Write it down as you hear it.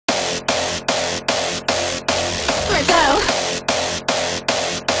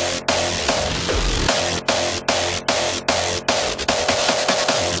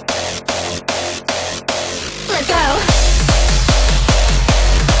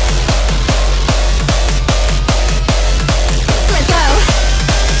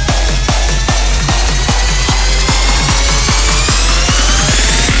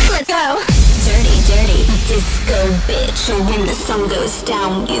face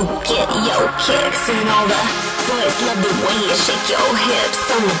down, you get your kicks. And all the boys love the way you shake your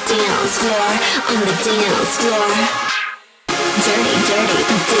hips on the dance floor, on the dance floor. Dirty, dirty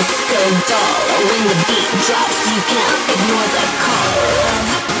disco doll. When the beat drops, you can't ignore the call of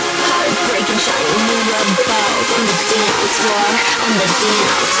heartbreaking shining mirror balls on the dance floor, on the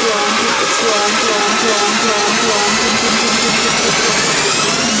dance floor, dance floor, floor, floor, floor, floor.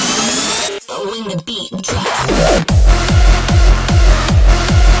 When the beat drops.